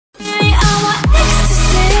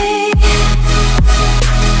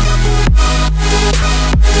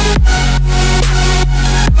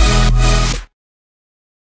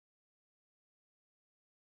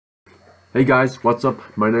Hey guys, what's up?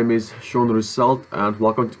 My name is Shaun Roselt and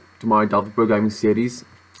welcome to my Delphi Programming series.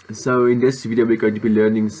 So in this video we're going to be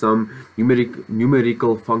learning some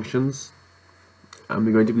numerical functions, and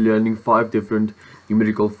we're going to be learning 5 different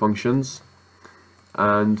numerical functions.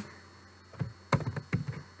 And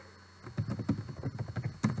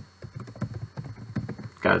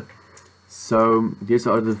okay, so these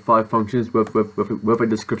are the 5 functions with a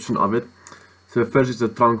description of it. So first is the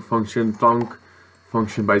trunc function. Trunc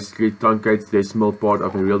function basically truncates the decimal part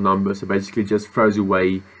of a real number, so basically just throws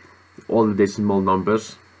away all the decimal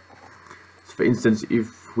numbers. So for instance,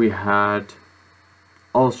 if we had,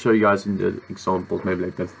 I'll show you guys in the examples maybe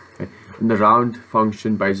like that. Okay. And the round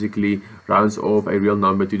function basically rounds off a real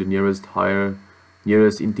number to the nearest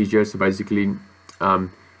integer. So basically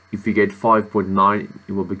if you get 5.9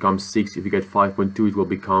 it will become 6, if you get 5.2 it will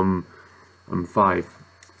become 5.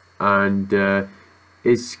 And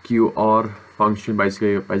SQR function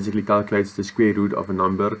basically calculates the square root of a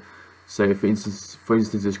number. So for instance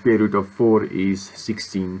the square root of 4 is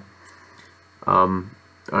 16, and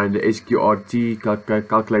the SQRT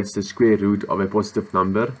calculates the square root of a positive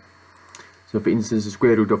number. So for instance the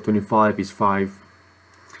square root of 25 is 5.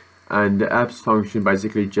 And the abs function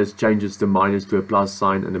basically just changes the minus to a plus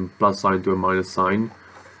sign and the plus sign to a minus sign.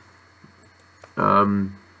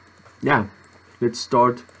 Yeah, let's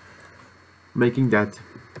start making that.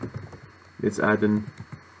 Let's add an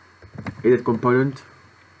edit component,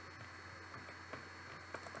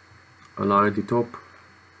 align to top,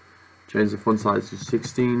 change the font size to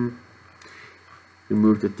 16,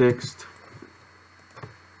 remove the text.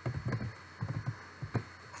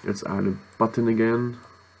 Let's add a button again,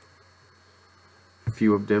 a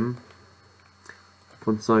few of them,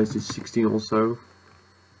 font size to 16 also.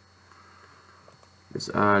 Let's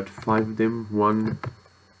add 5 of them, 1,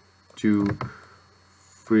 2,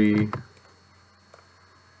 3,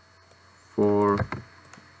 4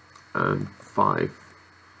 and 5.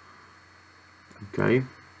 Okay,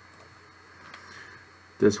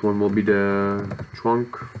 this one will be the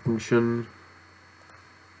trunc function,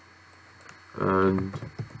 and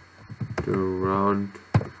the round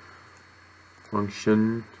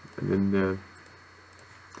function, and then the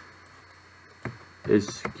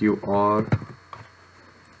SQR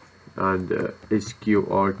and the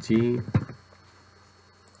SQRT,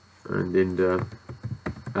 and then the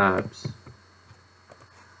abs.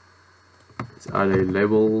 Let's add a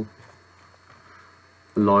label,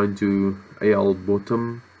 align to AL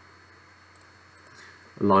bottom,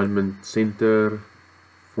 alignment center,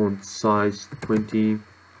 font size 20,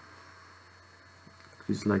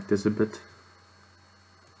 increase like this a bit.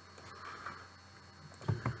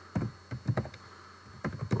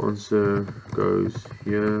 Answer goes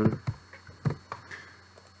here.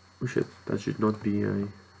 Oh shit, that should not be a...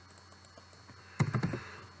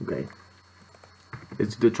 Okay,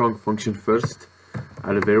 let's do the trunc function first.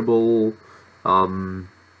 Add a variable,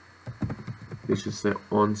 let's just say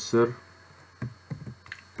answer,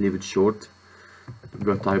 leave it short.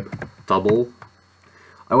 We're gonna type double.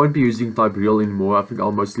 I won't be using type real anymore. I think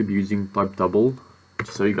I'll mostly be using type double,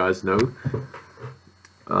 just so you guys know.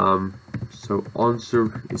 So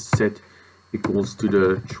answer is set equals to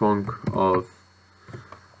the trunc of,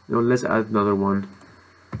 let's add another one,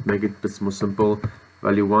 make it a bit more simple.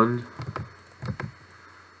 Value 1,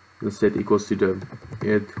 the set equals to the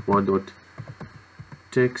add1 dot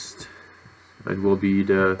text, and will be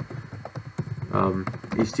the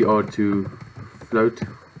str to float.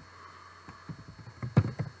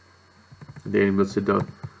 Then we'll set the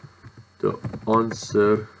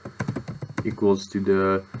answer equals to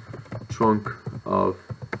the trunc of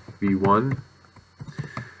v1.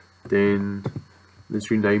 Then let's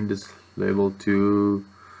rename this label to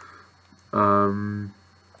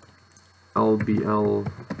LBL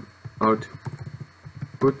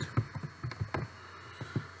output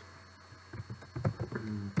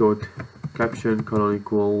dot caption colon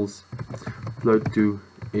equals float to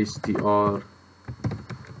str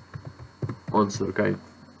answer. Okay,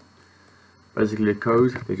 basically the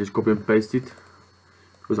code, they just copy and paste it,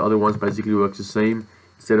 because other ones basically works the same.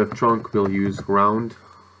 Instead of trunc we'll use round.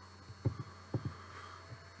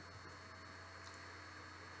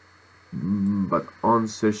 But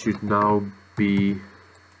answer should now be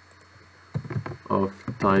of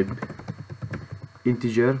type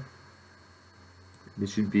integer.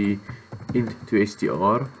 This should be int to str,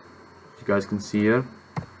 as you guys can see here.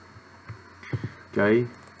 Okay.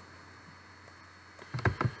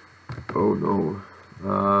 Oh no.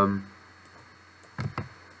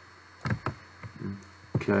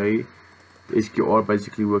 Okay. The SQR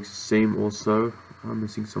basically works the same also. I'm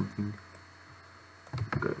missing something.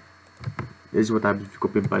 Okay. this is what happens if you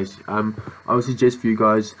copy and paste. I would suggest for you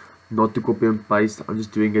guys not to copy and paste. I'm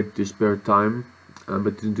just doing it to spare time,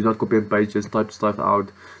 but do not copy and paste. Just type stuff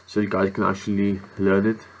out so you guys can actually learn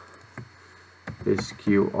it.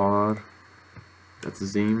 SQR, that's the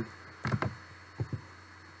same.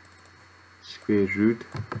 Square root.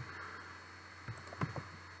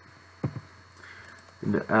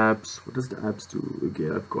 In the apps, what does the apps do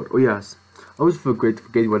again? I've got, oh yes, I always forget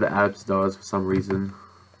what the apps does for some reason.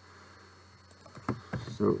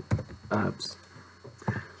 So apps,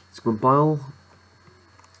 let's compile.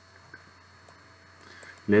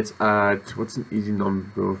 Let's add, what's an easy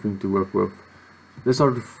number thing to work with? Let's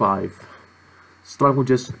start with 5. So trunk will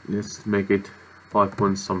just, let's make it 5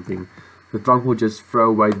 point something. The trunk will just throw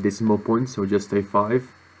away the decimal points, so just say 5.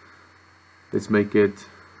 Let's make it,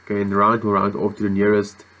 okay, and round, we'll round off to the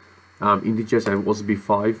nearest integer, so it will also be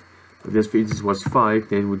 5. If this for instance was 5,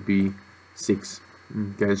 then it would be 6.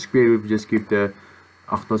 Then square root, we just keep the,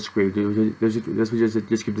 not square root,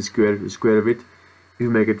 just keep the square of it. If you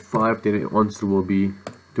make it 5, then the answer will be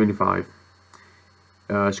 25.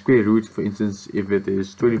 Square root, for instance, if it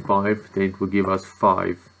is 25, then it will give us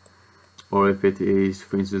 5. Or if it is,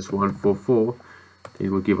 for instance, 144, then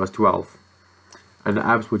it will give us 12. And the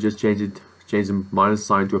apps will just change the minus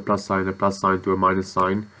sign to a plus sign, a plus sign to a minus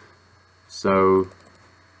sign. So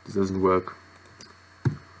this doesn't work.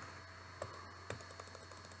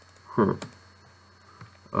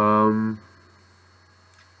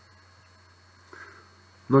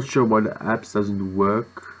 Not sure why the apps doesn't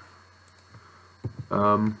work.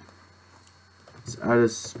 Let's add a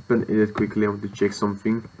spin edit quickly. I want to check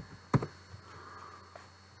something.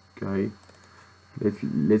 Okay,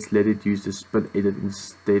 let's let it use the spin edit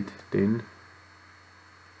instead then.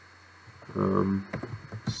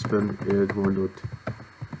 Spin edit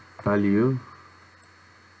one.value.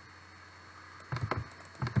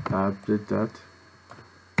 Did that,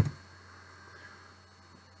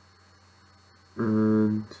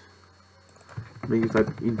 and make it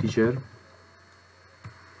type integer.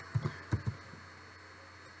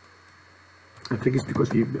 I think it's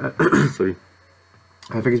because we sorry.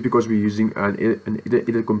 I think it's because we're using an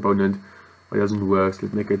edit component, but it doesn't work. So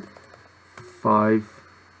let's make it 5.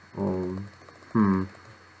 Okay,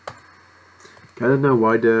 I don't know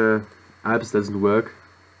why the apps doesn't work.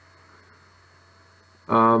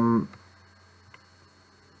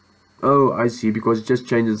 Oh, I see, because it just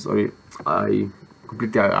changes. Sorry, I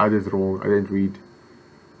completely added it wrong. I didn't read.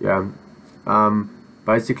 Yeah.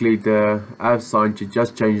 Basically, the app sign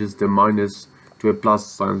just changes the minus to a plus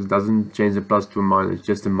sign. It doesn't change the plus to a minus,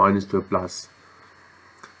 just a minus to a plus.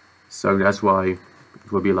 So that's why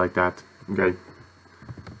it will be like that. Okay.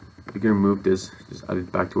 We can remove this, just add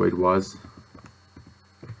it back to where it was.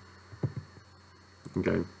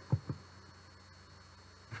 Okay.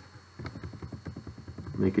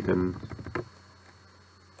 Make it an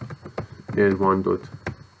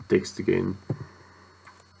one.text again.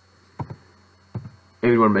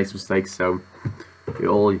 Everyone makes mistakes, so we are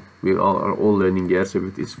all learning here. So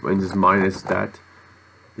if it is, when it's minus that,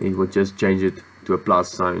 then it will just change it to a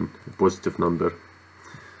plus sign, a positive number.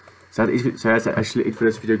 So that's actually it for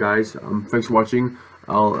this video, guys. Thanks for watching.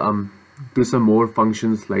 I'll do some more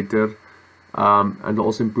functions later, and I'll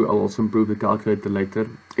also improve the calculator later.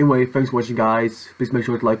 Anyway, thanks for watching, guys. Please make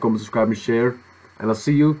sure to like, comment, subscribe, and share, and I'll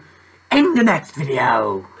see you in the next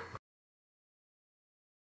video.